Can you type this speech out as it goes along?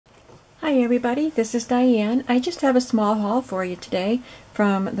Hi everybody, this is Diane. I just have a small haul for you today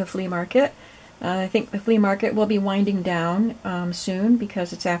from the flea market. I think the flea market will be winding down soon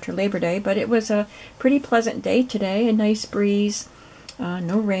because it's after Labor Day, but it was a pretty pleasant day today, a nice breeze,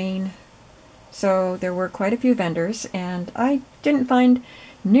 no rain. So there were quite a few vendors, and I didn't find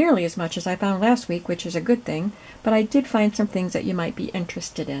nearly as much as I found last week, which is a good thing, but I did find some things that you might be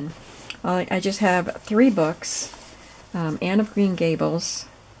interested in. I just have 3 books. Anne of Green Gables.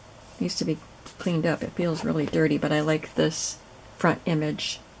 Used to be cleaned up. It feels really dirty, but I like this front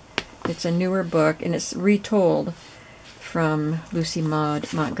image. It's a newer book, and it's retold from Lucy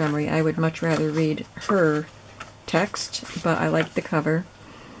Maud Montgomery. I would much rather read her text, but I like the cover.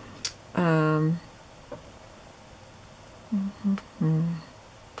 Why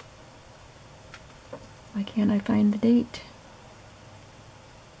can't I find the date?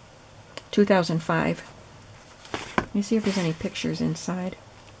 2005. Let me see if there's any pictures inside.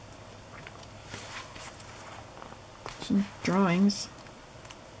 Some drawings,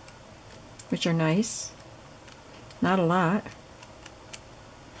 which are nice. Not a lot.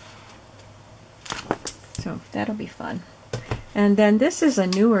 So that'll be fun. And then this is a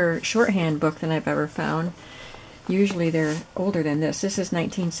newer shorthand book than I've ever found. Usually they're older than this. This is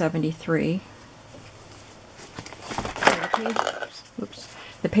 1973.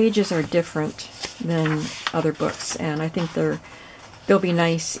 The pages are different than other books, and I think they'll be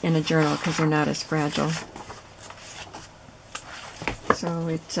nice in a journal because they're not as fragile. So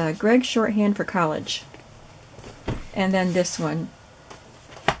it's Greg's Shorthand for College. And then this one.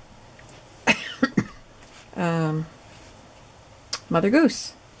 Mother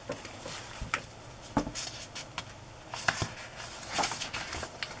Goose.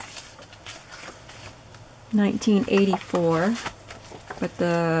 $1984. But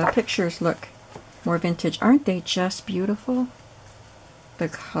the pictures look more vintage. Aren't they just beautiful? The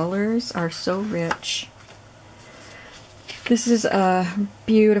colors are so rich. This is a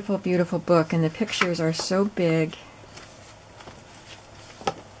beautiful, beautiful book, and the pictures are so big.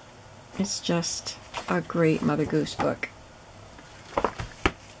 It's just a great Mother Goose book.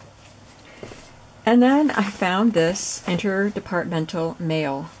 And then I found this interdepartmental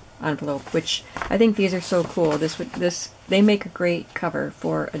mail envelope, which I think these are so cool. They make a great cover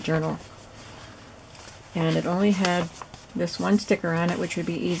for a journal. And it only had this one sticker on it, which would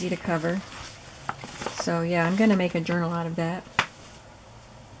be easy to cover. So yeah, I'm going to make a journal out of that.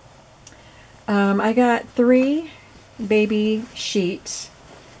 I got 3 baby sheets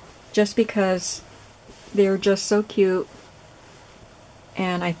just because they're just so cute,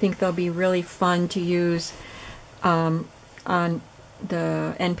 and I think they'll be really fun to use on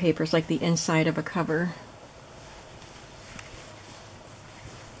the end papers, like the inside of a cover.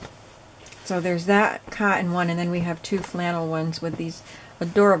 So there's that cotton one, and then we have 2 flannel ones with these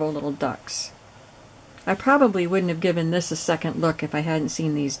adorable little ducks. I probably wouldn't have given this a second look if I hadn't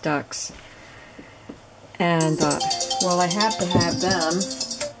seen these ducks. And, well, I have to have them.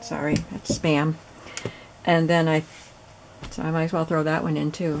 Sorry, that's spam. And then so I might as well throw that one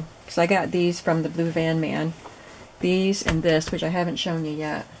in too. Because I got these from the Blue Van Man. These and this, which I haven't shown you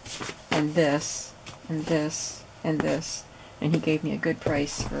yet. And this, and this, and this. And he gave me a good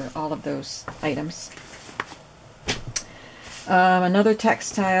price for all of those items. Another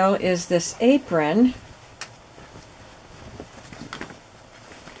textile is this apron.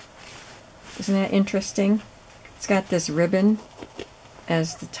 Isn't that interesting? It's got this ribbon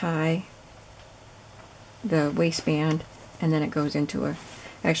as the tie, the waistband, and then it goes into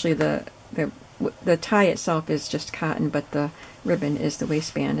actually the tie itself is just cotton, but the ribbon is the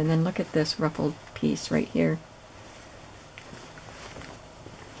waistband. And then look at this ruffled piece right here.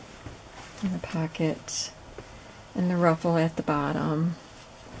 And the pockets, and the ruffle at the bottom.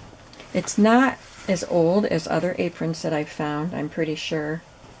 It's not as old as other aprons that I've found, I'm pretty sure.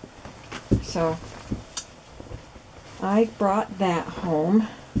 So I brought that home,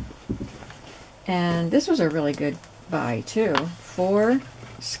 and this was a really good buy too. 4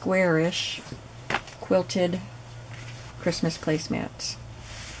 squarish quilted Christmas placemats.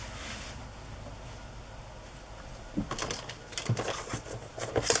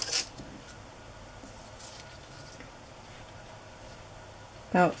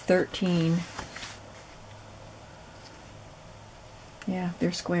 About 13. Yeah,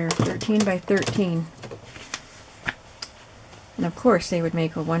 they're square. 13 by 13. And of course they would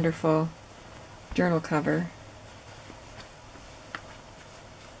make a wonderful journal cover.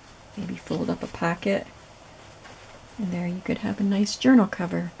 Maybe fold up a pocket, and there you could have a nice journal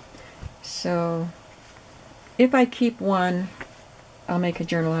cover. So if I keep one, I'll make a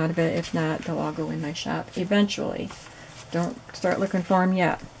journal out of it. If not, they'll all go in my shop eventually. Don't start looking for them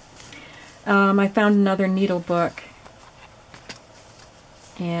yet. I found another needle book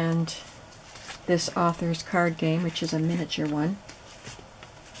and this author's card game, which is a miniature one.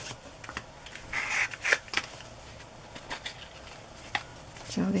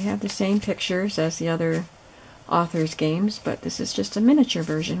 So they have the same pictures as the other author's games, but this is just a miniature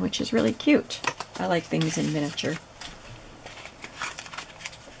version, which is really cute. I like things in miniature.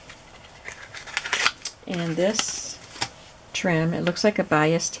 And this trim, it looks like a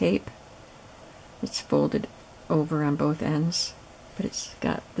bias tape. It's folded over on both ends, but it's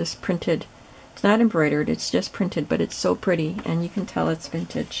got this printed, it's not embroidered, it's just printed, but it's so pretty, and you can tell it's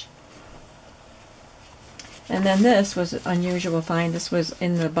vintage. And then this was an unusual find. This was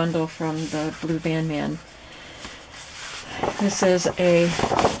in the bundle from the Blue Van Man. This is a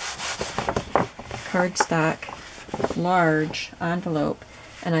cardstock large envelope,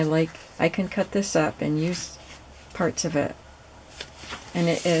 and I can cut this up and use parts of it. And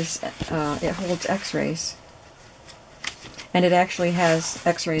it holds x-rays. And it actually has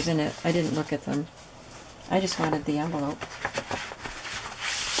x-rays in it. I didn't look at them. I just wanted the envelope.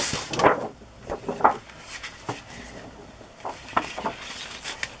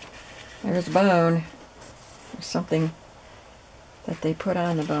 There's a bone. There's something that they put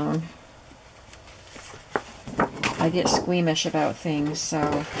on the bone. I get squeamish about things, so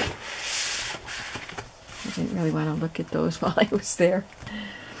I didn't really want to look at those while I was there.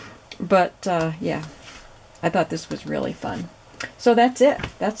 But yeah, I thought this was really fun. So that's it.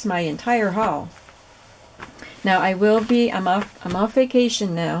 That's my entire haul. Now I'm off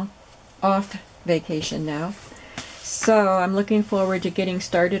vacation now. So I'm looking forward to getting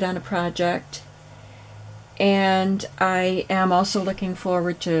started on a project. And I am also looking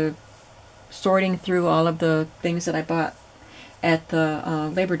forward to sorting through all of the things that I bought at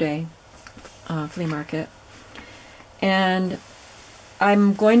the Labor Day flea market. And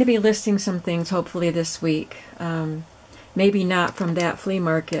I'm going to be listing some things hopefully this week. Maybe not from that flea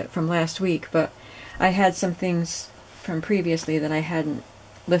market from last week, but I had some things from previously that I hadn't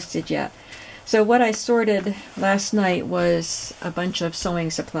listed yet. So what I sorted last night was a bunch of sewing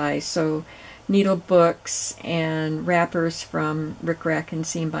supplies. So needle books and wrappers from Rick Rack and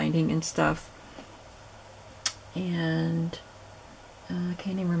seam binding and stuff. And I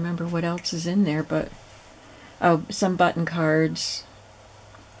can't even remember what else is in there, but oh, some button cards.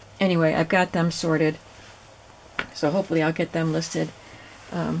 Anyway, I've got them sorted. So hopefully I'll get them listed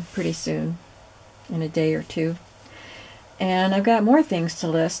pretty soon, in a day or two. And I've got more things to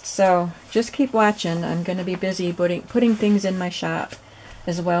list, so just keep watching. I'm going to be busy putting things in my shop,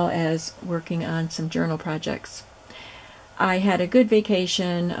 as well as working on some journal projects. I had a good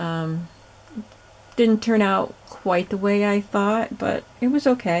vacation. Didn't turn out quite the way I thought, but it was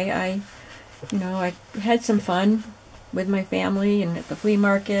okay. I had some fun with my family and at the flea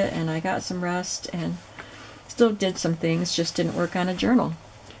market, and I got some rest and still did some things, just didn't work on a journal.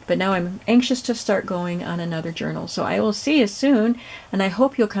 But now I'm anxious to start going on another journal. So I will see you soon, and I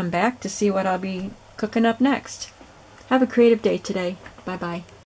hope you'll come back to see what I'll be cooking up next. Have a creative day today. Bye-bye.